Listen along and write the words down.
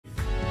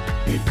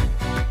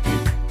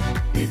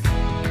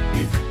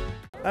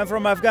I'm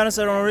from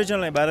Afghanistan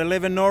originally, but I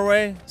live in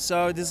Norway,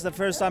 so this is the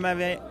first time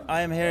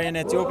I am here in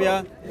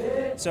Ethiopia.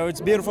 So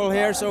it's beautiful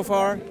here so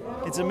far.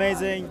 It's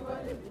amazing.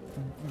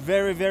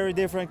 Very, very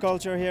different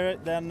culture here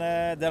than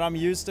that I'm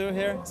used to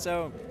here.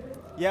 So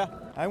yeah,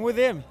 I'm with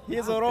him.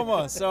 He's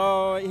Oromo,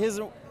 so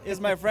he's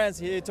my friend.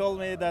 He told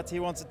me that he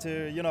wanted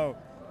to,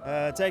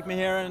 take me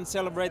here and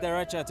celebrate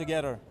Irreechaa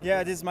together.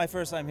 Yeah, this is my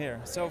first time here.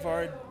 So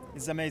far,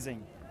 it's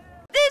amazing.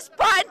 This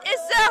point is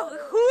a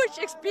huge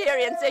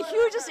experience, a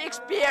hugest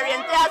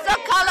experience. They are so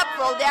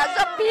colorful, they are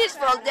so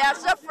peaceful, they are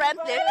so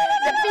friendly.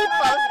 The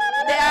people,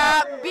 they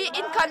are be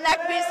in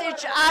connect with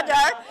each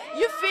other.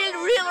 You feel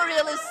really,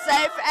 really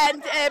safe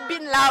and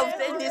being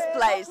loved in this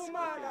place.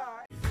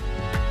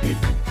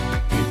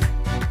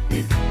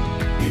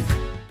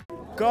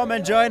 Come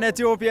and join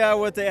Ethiopia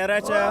with the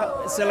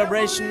Irreechaa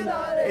celebration.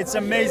 It's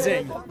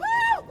amazing.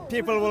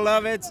 People will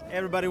love it.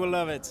 Everybody will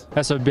love it.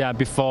 So yeah,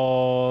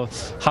 before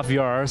half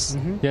years,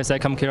 yes, I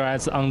come here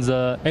on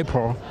the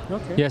April.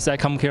 Okay. Yes, I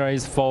come here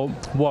is for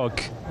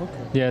work.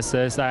 Okay. Yes,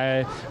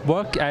 I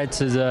work at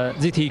the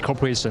ZT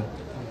Corporation.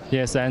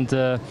 Yes, and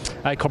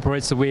I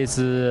cooperate with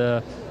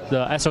the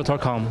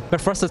Astro.com. The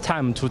first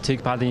time to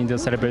take part in the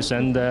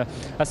celebration, and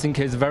I think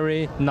it's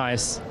very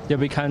nice. Yeah,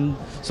 we can.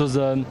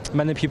 So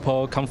many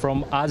people come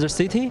from other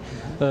city,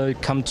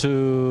 come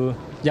to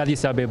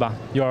Addis Ababa,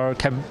 your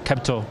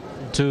capital,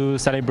 to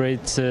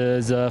celebrate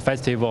the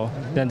festival.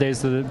 And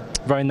it's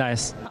very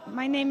nice.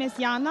 My name is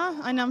Jana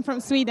and I'm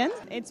from Sweden.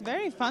 It's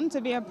very fun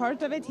to be a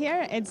part of it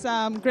here. It's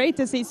great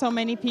to see so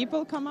many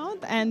people come out,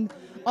 and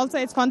also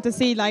it's fun to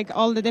see like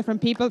all the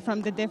different people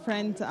from the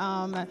different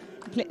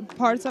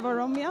parts of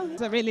Oromia.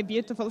 It's a really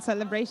beautiful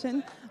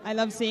celebration. I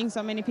love seeing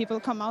so many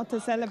people come out to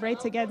celebrate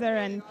together,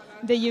 and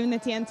the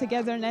unity and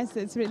togetherness.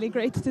 It's really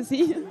great to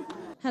see.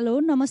 Hello,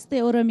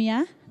 Namaste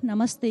Oromia,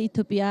 Namaste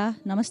Ethiopia,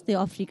 Namaste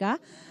Africa.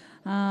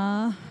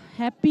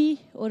 Happy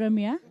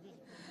Oromia,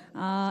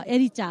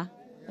 Irreechaa,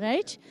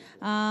 right?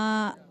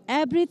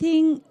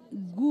 Everything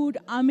good,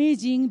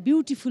 amazing,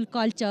 beautiful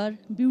culture,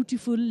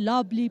 beautiful,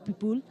 lovely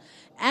people,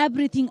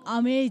 everything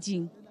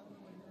amazing.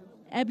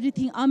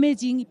 Everything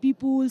amazing,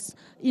 people's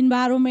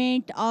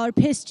environment or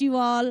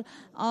festival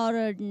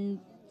or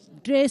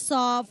dress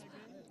up,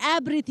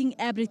 everything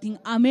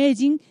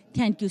amazing.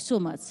 Thank you so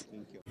much.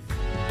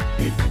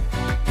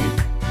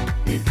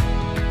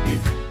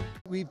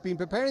 We've been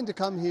preparing to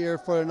come here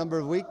for a number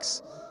of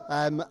weeks,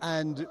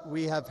 and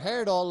we have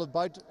heard all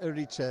about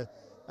Irreechaa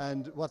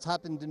and what's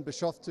happened in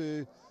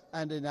Bishoftu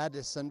and in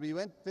Addis. And we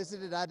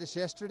visited Addis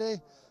yesterday,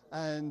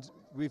 and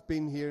we've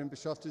been here in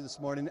Bishoftu this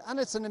morning, and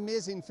it's an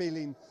amazing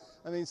feeling.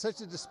 I mean,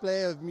 such a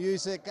display of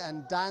music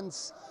and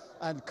dance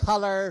and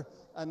colour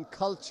and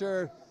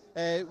culture.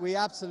 We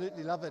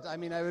absolutely love it. I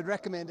mean, I would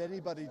recommend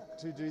anybody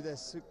to do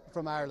this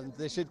from Ireland.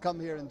 They should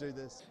come here and do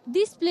this.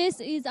 This place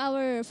is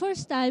our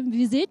first time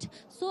visit,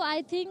 so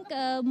I think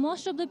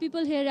most of the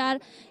people here are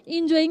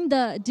enjoying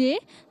the day.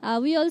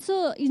 We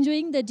also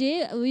enjoying the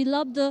day. We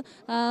love the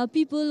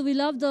people. We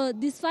love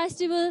this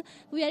festival.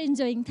 We are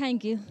enjoying.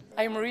 Thank you.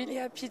 I'm really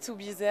happy to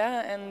be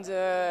there, and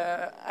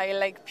I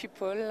like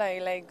people. I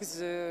like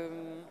the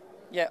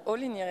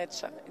all in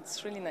Irreechaa.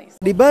 It's really nice.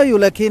 Dibayu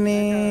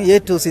lakini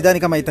yetu sidhani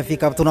kama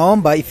itafika.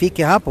 Tunaomba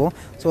ifike hapo.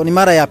 So ni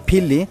mara ya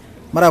pili.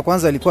 Mara ya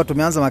kwanza ilikuwa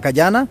tumeanza mwaka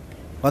jana.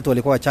 Watu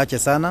walikuwa wachache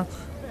sana.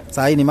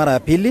 Sasa hii ni mara ya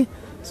pili.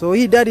 So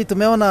hii idadi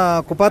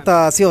tumeona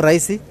kupata sio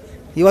rahisi.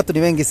 Hii watu ni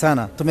wengi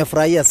sana.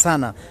 Tumefurahia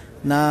sana.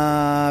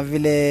 Na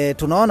vile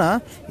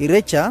tunaona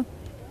Irreechaa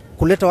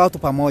kuleta watu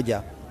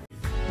pamoja.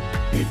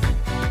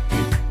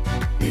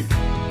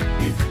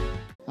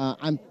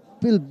 I'm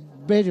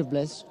very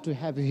blessed to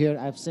have you here.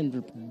 I've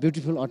seen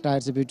beautiful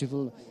attires,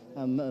 beautiful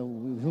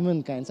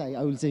humankind.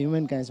 I will say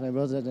humankind, my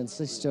brothers and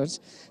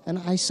sisters. And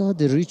I saw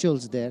the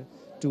rituals there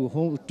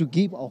to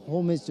give a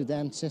homage to the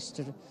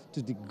ancestor,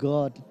 to the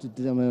God, to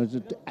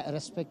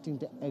respecting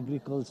the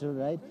agriculture,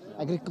 right?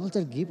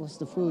 Agriculture gives us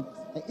the food.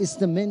 It's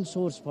the main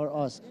source for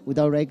us.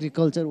 Without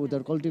agriculture,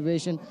 without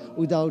cultivation,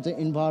 without the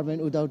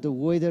environment, without the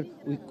weather,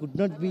 we could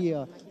not be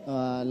a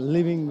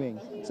living being.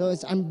 So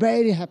I'm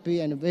very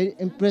happy and very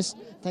impressed.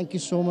 Thank you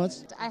so much.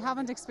 I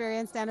haven't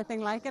experienced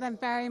anything like it. I'm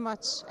very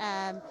much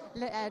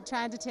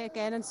trying to take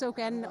in and soak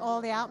in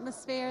all the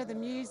atmosphere, the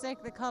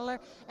music, the colour.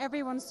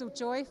 Everyone's so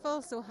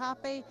joyful, so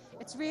happy.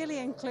 It's really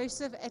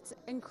inclusive. It's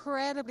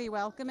incredibly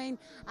welcoming,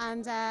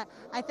 and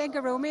I think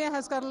Oromia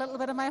has got a little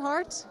bit of my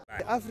heart.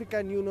 The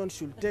African Union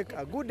should take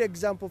a good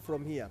example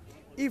from here.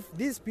 If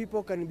these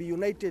people can be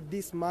united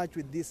this much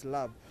with this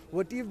love,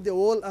 what if the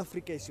whole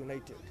Africa is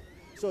united?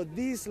 So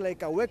this is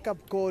like a wake-up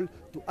call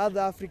to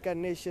other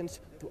African nations,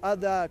 to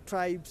other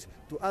tribes,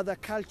 to other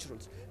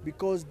cultures,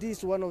 because this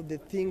is one of the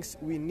things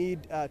we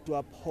need to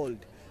uphold.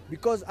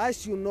 Because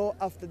as you know,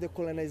 after the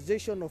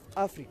colonization of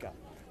Africa,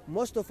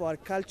 most of our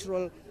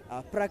cultural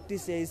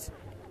practices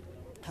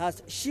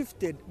has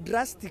shifted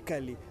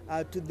drastically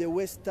to the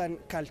Western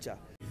culture.